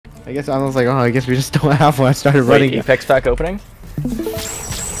I guess I was like, oh, I guess we just don't have one. I started Wait, running. Apex pack opening?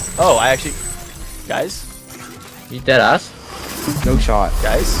 Oh, I actually... Guys? You dead ass? No shot.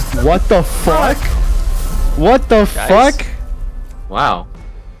 Guys? What the fuck? What the Guys? fuck? Wow.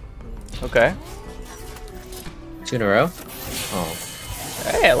 Okay. 2 in a row? Oh.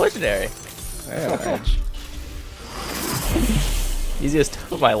 Hey, legendary. Yeah, Easiest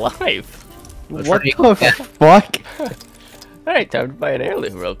of my life. what the fuck? Alright, time to buy an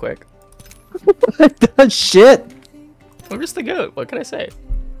heirloom real quick. What the shit? I'm just the goat. What can I say?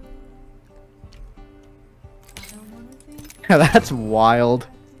 That's wild.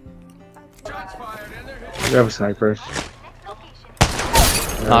 You have a sniper.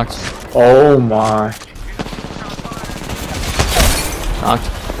 Knocked. Oh my. Knocked.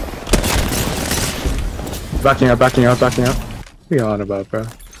 Backing up, backing up, backing up. What are you on about, bro?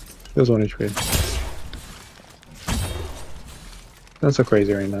 There's 1 HP. That's so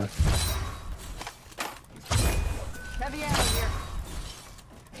crazy right now.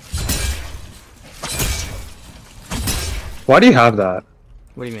 Why do you have that?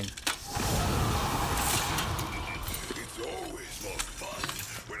 What do you mean?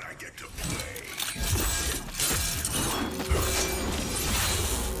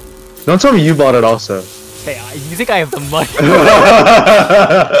 Don't tell me you bought it also. Hey, you think I have the money? No,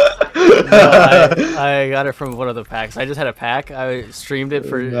 I got it from one of the packs. I just had a pack. I streamed it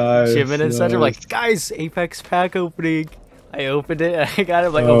for shipment and such. I'm like, guys, Apex pack opening. I opened it and I got it.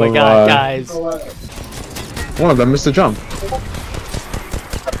 I'm like, oh my god, guys. One of them missed a jump.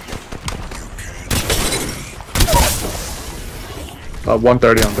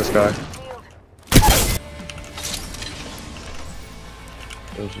 130 on this guy.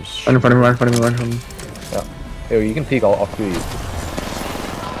 Run in front of me, run in front of me, run in front of me. Yeah. Hey, you can peek, I'll kill you.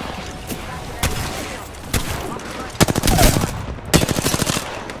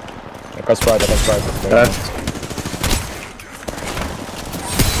 I got sprite, I got sprite.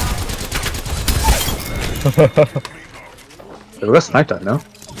 We got sniped that, no?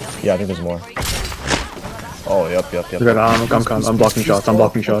 Yeah, I think there's more. Oh, yep. I'm blocking shots, I'm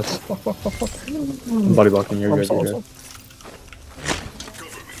blocking shots. I'm body blocking, you're good, you're good.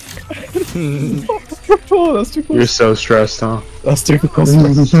 Oh, that's too close. You're so stressed, huh? That's too close.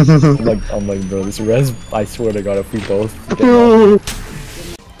 I'm like, bro, this res, I swear to god, if we both get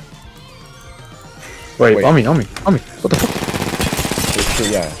Wait, on me. What the fuck?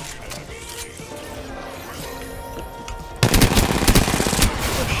 Wait, yeah.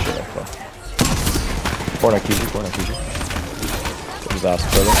 Oh shit, I fuck. Corner Kiji. Get his ass,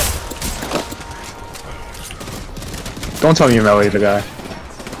 brother. Don't tell me you meleeed the guy.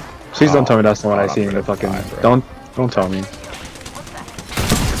 Please don't tell me that's the one I see in the fucking... Don't tell me.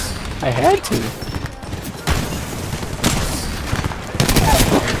 I had to.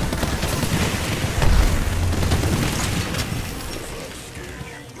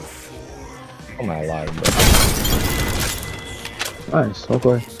 Oh my alive, bro. Nice,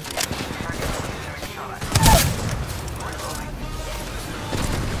 hopefully.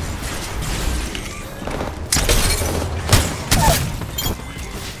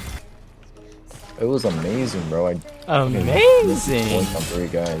 It was amazing, bro. Amazing. One on 3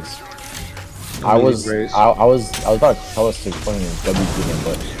 guys. I was about to tell us to put in WP game,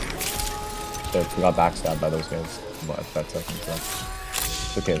 but we got backstabbed by those guys. But at that second, so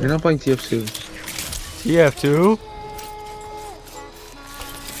it's okay. You're not playing TF2. TF2?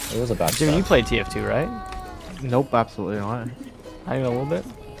 It was a backstab. Jimmy, you played TF2, right? Nope, absolutely not. Not even a little bit?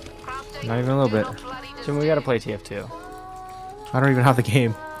 Not even a little bit. Jimmy, we gotta play TF2. I don't even have the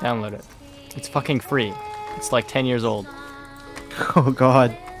game. Download it. It's fucking free. It's like 10 years old. Oh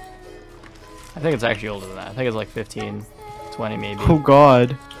god. I think it's actually older than that. I think it's like 15, 20 maybe. Oh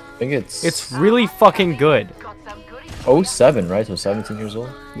god. I think it's really fucking good. 07, right? So 17 years old.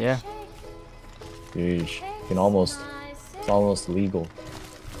 Yeah. Yeesh. You can almost. It's almost legal.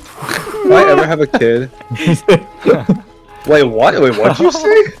 If I ever have a kid. Wait, what? Wait, what'd you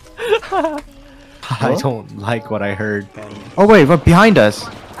say? I don't like what I heard. Oh wait, but behind us.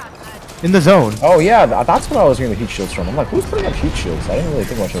 In the zone. Oh yeah, that's what I was hearing the heat shields from. I'm like, who's putting up heat shields? I didn't really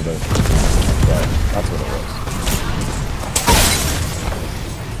think much of it. But that's what it was.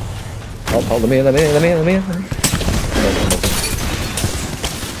 Oh, let me in.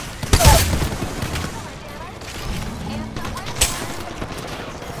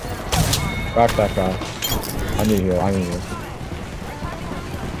 Back. I need you.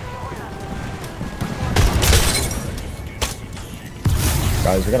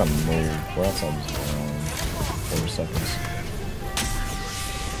 Guys, we gotta move. We're outside this zone. 4 seconds.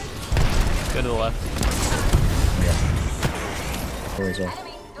 Go to the left. Yeah. Where is that?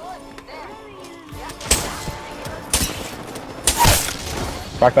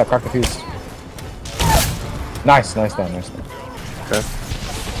 Crack that, crack the fuse. Nice, nice down, nice down. Okay.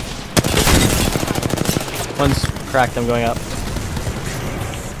 One's cracked, I'm going up.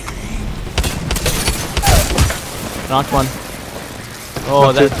 Knocked one.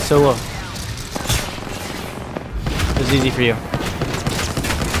 Oh, that's so low. It was easy for you.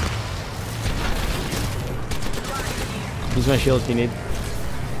 Use my shield if you need.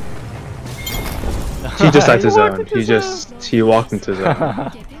 He just had his zone. He walked into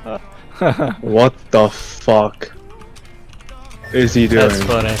zone. What the fuck is he doing? That's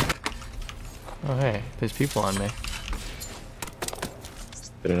funny. Oh hey, there's people on me.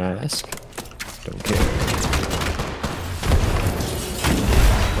 Didn't I ask? Don't care.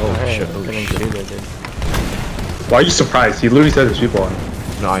 Oh Oh hey, shit, I oh couldn't shit. shoot it, dude. Why are you surprised? He literally said there's people on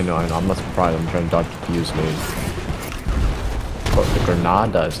him. No, I know, I'm not surprised. I'm trying to dodge the fuse nade. But the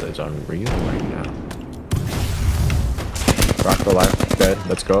Granada is unreal right now. Rock the life, dead.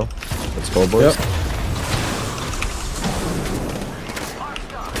 Let's go. Let's go, boys. Yep.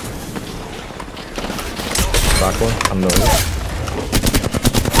 Rock one. I'm no.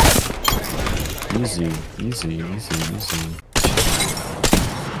 Easy, easy, easy, easy.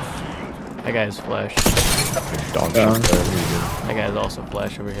 That guy's flash. Dog Yeah. shit there. Easy. That guy's also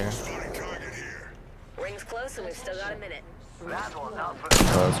flash over here. Rings close and we've still got a minute. Oh,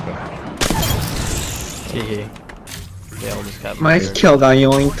 let's go. Hehe. They all just got My murdered. kill got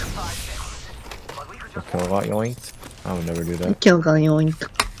yoinked. Kill got yoinked. I would never do that. Kill got yoinked.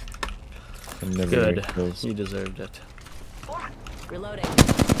 I'd never Good. make kills. You deserved it. Reloading.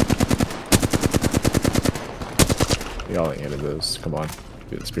 We all ain't into this. Come on.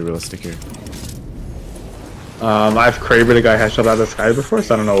 Let's be realistic here. I've cravered a guy headshot out of the sky before,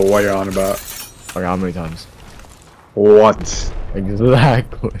 so I don't know what you're on about. Okay, how many times? What?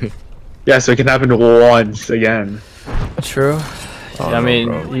 Exactly. Yeah, so it can happen once again. True. Oh, I no, mean,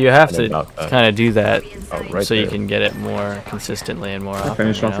 bro. you have I to doubt that. kind of do that Oh, right so you there. can get it more consistently and more often.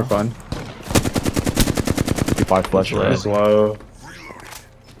 Finish you one for know? fun. 55 flesh Lit. right? Slow.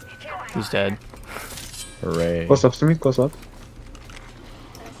 He's dead. Hooray. Close up to me, close up.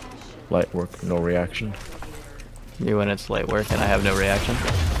 Light work, no reaction. You when it's light work and I have no reaction.